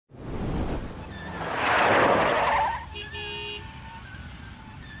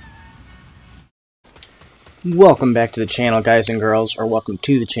Welcome back to the channel, guys and girls, or welcome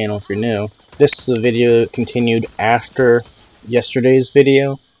to the channel if you're new. This is a video continued after yesterday's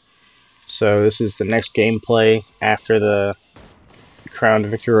video, so this is the next gameplay after the Crowned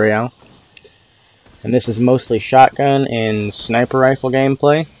Victory Royale. And this is mostly shotgun and sniper rifle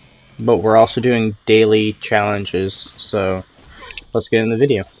gameplay, but we're also doing daily challenges, so let's get in the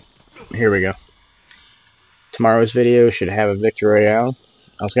video. Here we go. Tomorrow's video should have a Victory Royale.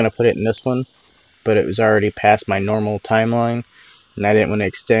 I was going to put it in this one, but it was already past my normal timeline, and I didn't want to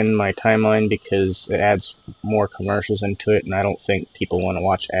extend my timeline because it adds more commercials into it, and I don't think people want to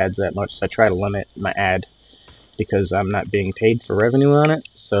watch ads that much, so I try to limit my ad because I'm not being paid for revenue on it,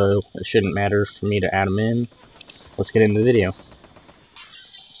 so it shouldn't matter for me to add them in. Let's get into the video.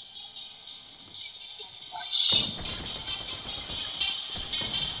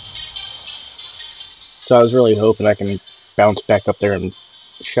 So I was really hoping I can bounce back up there and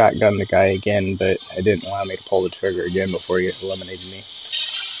shotgun the guy again, but it didn't allow me to pull the trigger again before he eliminated me.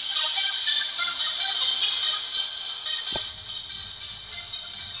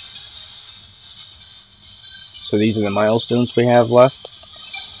 So these are the milestones we have left.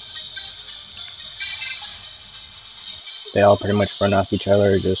 They all pretty much run off each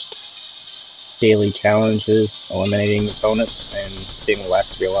other, just daily challenges, eliminating opponents, and being the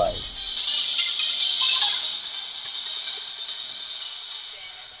last to be alive.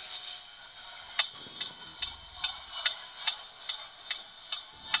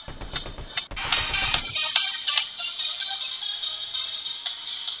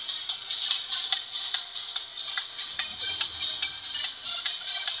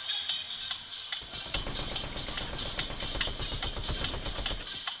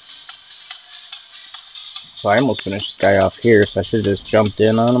 So I almost finished this guy off here, so I should have just jumped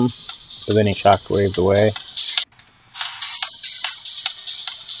in on him, but then he shockwaved away.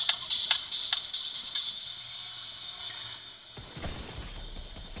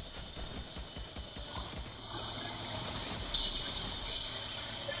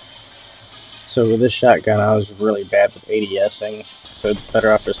 So with this shotgun, I was really bad with ADSing, so it's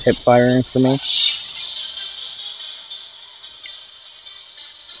better off just hip firing for me.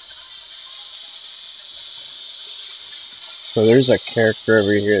 So there's a character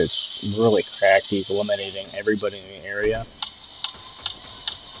over here that's really cracked. He's eliminating everybody in the area.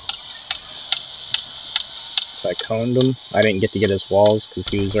 So I coned him. I didn't get to get his walls because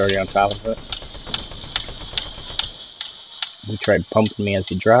he was already on top of it. He tried pumping me as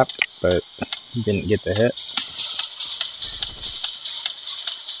he dropped, but he didn't get the hit.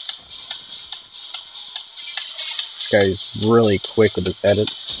 This guy's really quick with his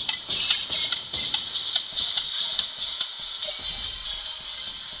edits.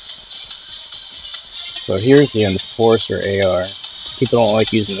 So here's the Enforcer AR. People don't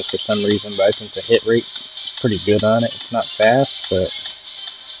like using this for some reason, but I think the hit rate is pretty good on it. It's not fast, but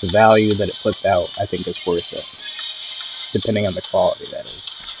the value that it puts out, I think, is worth it. Depending on the quality, that is.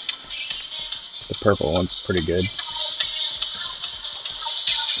 The purple one's pretty good.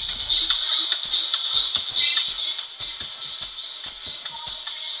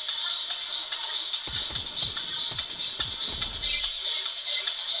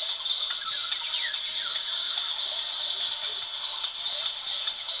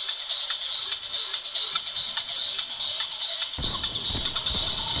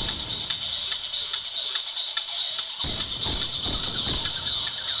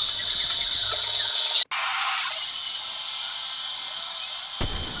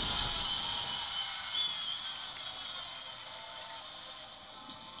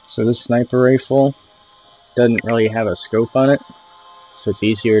 So this sniper rifle doesn't really have a scope on it, so it's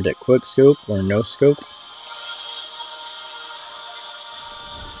easier to quick scope or no scope.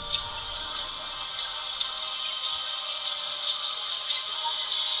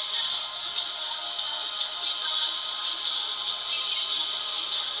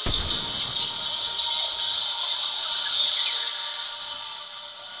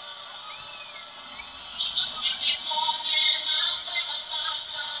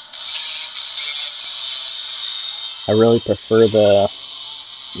 I really prefer the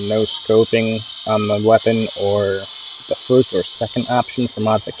no scoping on the weapon or the first or second option for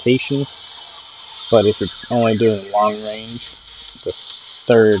modification, but if you're only doing long range, the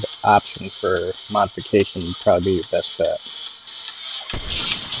third option for modification would probably be your best bet.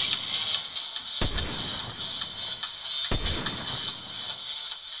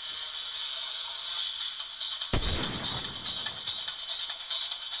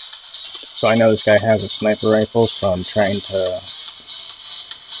 So I know this guy has a sniper rifle, so I'm trying to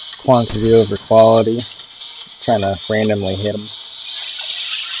quantity over quality, trying to randomly hit him.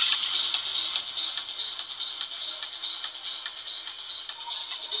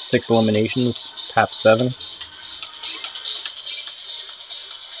 6 eliminations, top 7.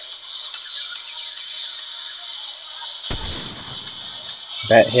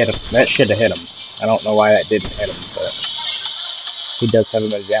 That hit him. That should have hit him. I don't know why that didn't hit him, but he does have a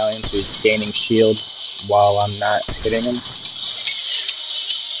medallion, so he's gaining shield while I'm not hitting him.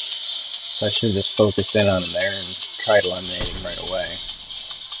 So I should have just focused in on him there and tried eliminating him right away.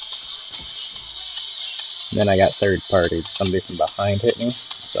 And then I got third party. Somebody from behind hit me,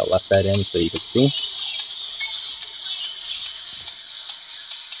 so I left that in so you could see.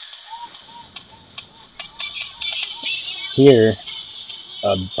 Here,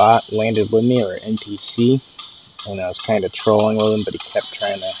 a bot landed with me, or NPC, and I was kind of trolling with him, but he kept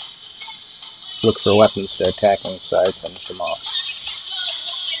trying to look for weapons to attack him, so I finished him off.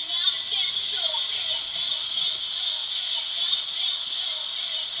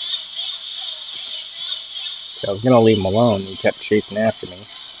 So I was going to leave him alone, he kept chasing after me,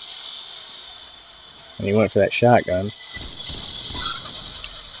 and he went for that shotgun.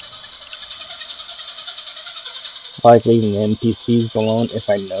 I like leaving the NPCs alone if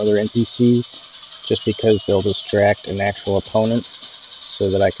I know they're NPCs, just because they'll distract an actual opponent so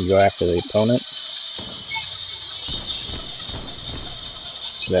that I can go after the opponent.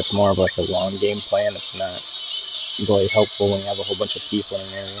 So that's more of like a long game plan. It's not really helpful when you have a whole bunch of people in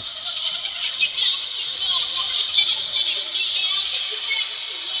an area.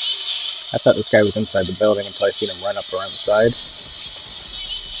 I thought this guy was inside the building until I seen him run up around the side.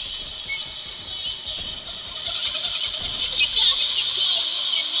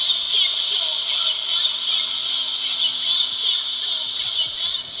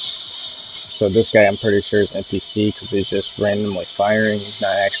 So this guy I'm pretty sure is NPC because he's just randomly firing, he's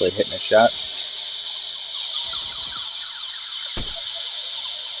not actually hitting his shots.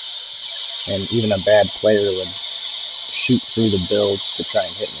 And even a bad player would shoot through the builds to try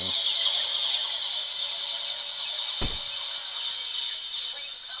and hit me.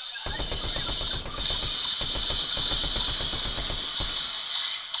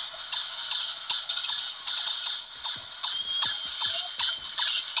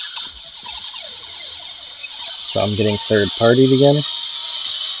 So I'm getting third partied again.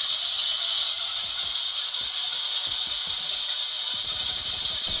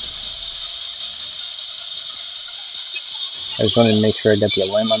 I just wanted to make sure I got the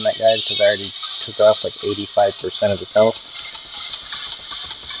limb on that guy because I already took off like 85% of his health.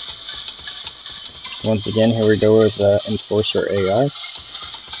 Once again, here we go with Enforcer AR.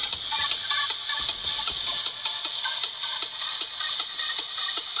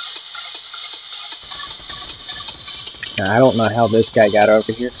 Now, I don't know how this guy got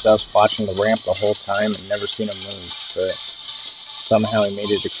over here because I was watching the ramp the whole time and never seen him move, but somehow he made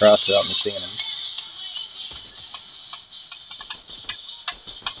it across without me seeing him.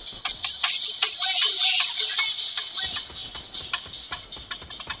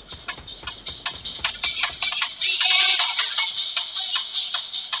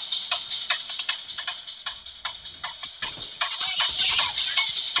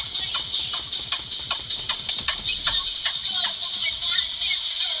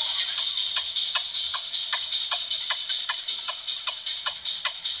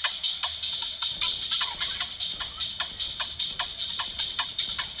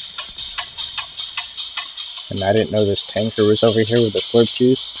 And I didn't know this tanker was over here with the slurp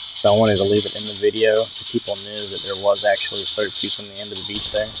juice, so I wanted to leave it in the video so people knew that there was actually slurp juice on the end of the beach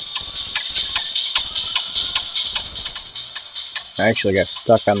there. I actually got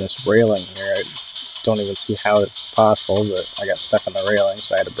stuck on this railing here. I don't even see how it's possible, but I got stuck on the railing,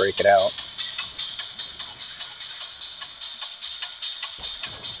 so I had to break it out.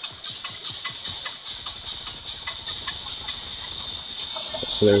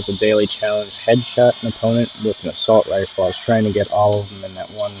 So there's a daily challenge, headshot an opponent with an assault rifle. I was trying to get all of them in that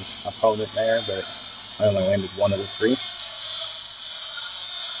one opponent there, but I only landed one of the 3.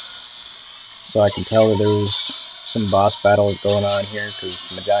 So I can tell that there was some boss battle going on here because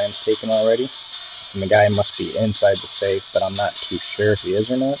the medallion's taken already. And the guy must be inside the safe, but I'm not too sure if he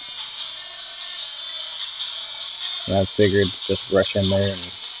is or not. And I figured just rush in there and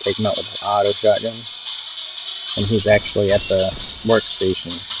take him out with an auto shotgun. And he's actually at the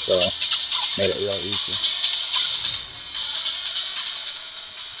workstation, so made it real easy.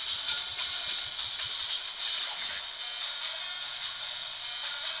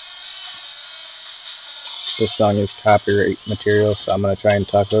 This song is copyright material, so I'm going to try and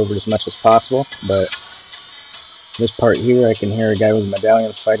talk over it as much as possible, but this part here I can hear a guy with a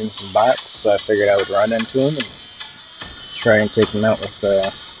medallion fighting some bots, so I figured I would run into him and try and take him out with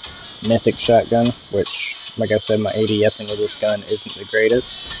the mythic shotgun, which, like I said, my ADSing with this gun isn't the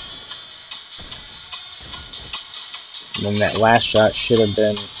greatest. And then that last shot should have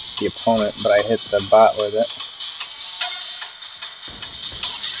been the opponent, but I hit the bot with it.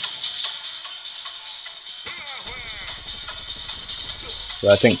 So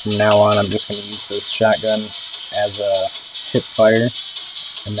I think from now on I'm just going to use this shotgun as a hip fire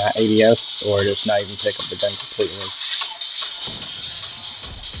and not ADS, or just not even pick up the gun completely.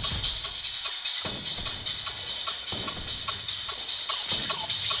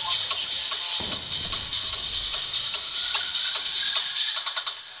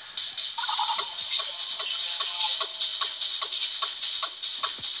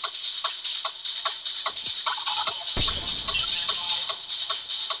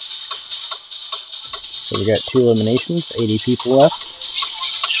 So we got 2 eliminations, 80 people left.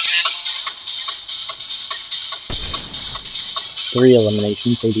 3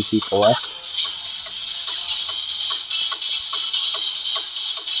 eliminations, 80 people left.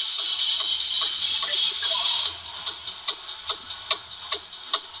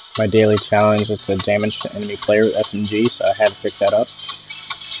 My daily challenge is to damage the enemy player with SMG, so I had to pick that up.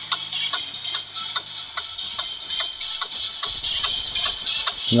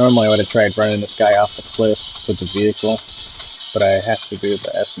 Normally I would have tried running this guy off the cliff with the vehicle, but I have to do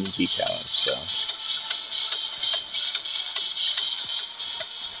the SMG challenge, so.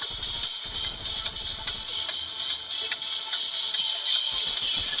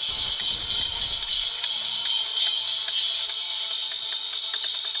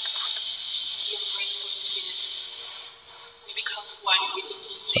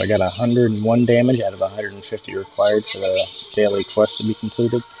 So I got 101 damage out of 150 required for the daily quest to be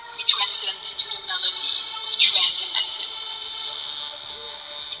completed.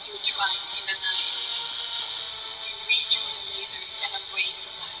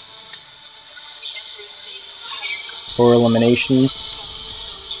 Four eliminations,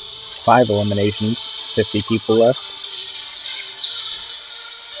 5 eliminations, 50 people left.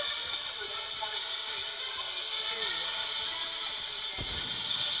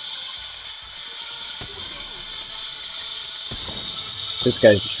 This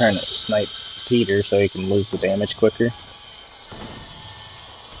guy's just trying to snipe Peter so he can lose the damage quicker.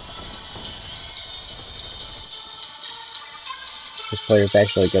 This player's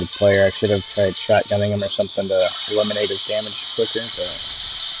actually a good player. I should have tried shotgunning him or something to eliminate his damage quicker, but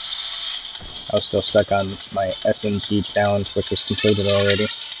I was still stuck on my SMG challenge, which was completed already.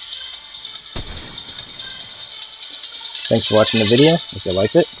 Thanks for watching the video. If you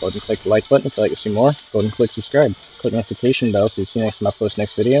liked it, go ahead and click the like button. If you'd like to see more, go ahead and click subscribe. Click the notification bell so you see next time I post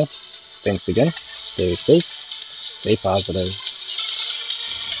next video. Thanks again. Stay safe. Stay positive.